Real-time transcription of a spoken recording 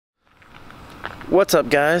What's up,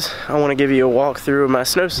 guys? I want to give you a walkthrough of my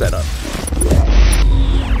snow setup.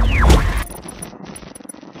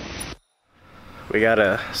 We got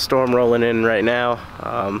a storm rolling in right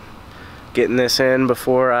now. Getting this in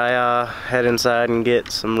before I head inside and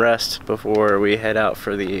get some rest before we head out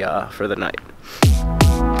for the night.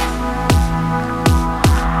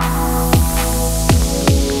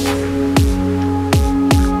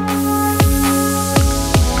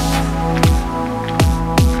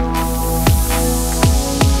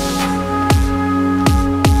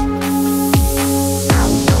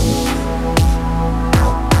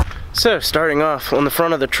 So starting off on the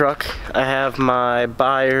front of the truck, I have my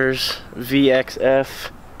Beyers VXF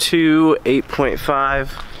 2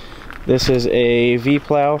 8.5. This is a V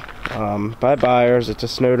plow by Beyers. It's a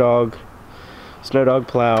snow dog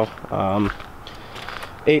plow,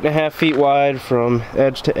 8.5 feet wide from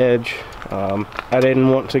edge to edge. I didn't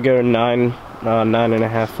want to go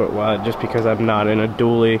 9.5 foot wide just because I'm not in a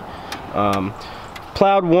dually.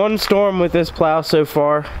 Plowed one storm with this plow so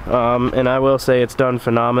far, and I will say it's done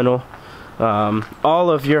phenomenal. All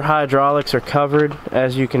of your hydraulics are covered,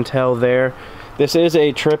 as you can tell there. This is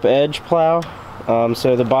a trip edge plow,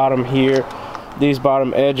 so the bottom here, these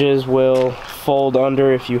bottom edges will fold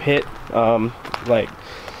under if you hit like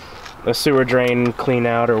a sewer drain clean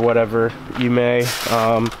out or whatever you may.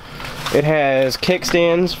 It has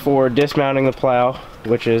kickstands for dismounting the plow,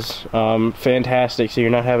 which is fantastic, so you're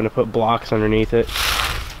not having to put blocks underneath it.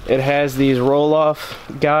 It has these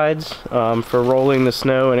roll-off guides for rolling the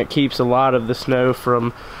snow, and it keeps a lot of the snow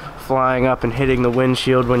from flying up and hitting the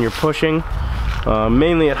windshield when you're pushing,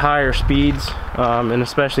 mainly at higher speeds, and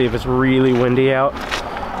especially if it's really windy out.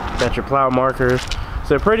 Got your plow markers.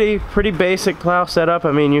 So pretty basic plow setup.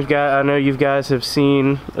 I mean, I know you guys have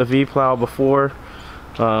seen a V plow before,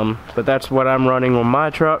 but that's what I'm running on my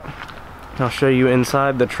truck. I'll show you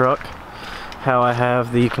inside the truck how I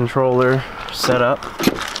have the controller set up.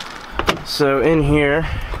 So in here,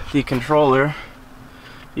 the controller,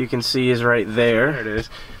 you can see, is right there. There it is.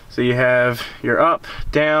 So you have your up,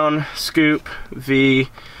 down, scoop, V.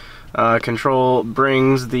 Control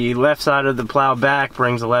brings the left side of the plow back,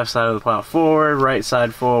 brings the left side of the plow forward, right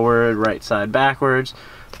side backwards,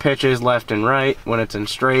 pitches left and right when it's in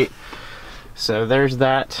straight. So there's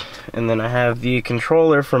that. And then I have the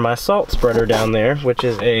controller for my salt spreader down there, which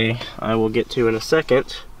is I will get to in a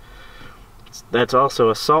second. That's also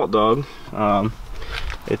a salt dog.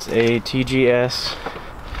 It's a TGS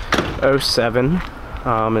 07.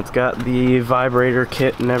 It's got the vibrator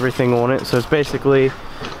kit and everything on it, so it's basically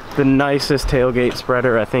the nicest tailgate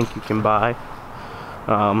spreader I think you can buy.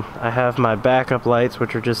 I have my backup lights,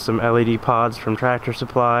 which are just some LED pods from Tractor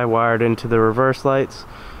Supply wired into the reverse lights.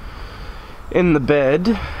 In the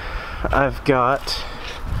bed, I've got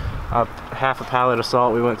half a pallet of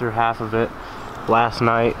salt. We went through half of it last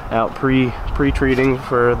night out pre-treating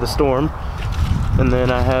for the storm. And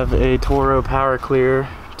then I have a Toro Power Clear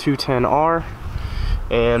 210R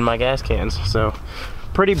and my gas cans. So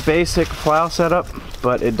pretty basic plow setup,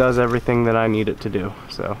 but it does everything that I need it to do.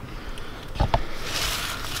 So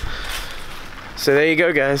there you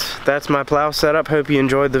go, guys. That's my plow setup. Hope you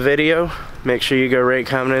enjoyed the video. Make sure you go rate,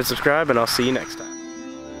 comment, and subscribe, and I'll see you next time.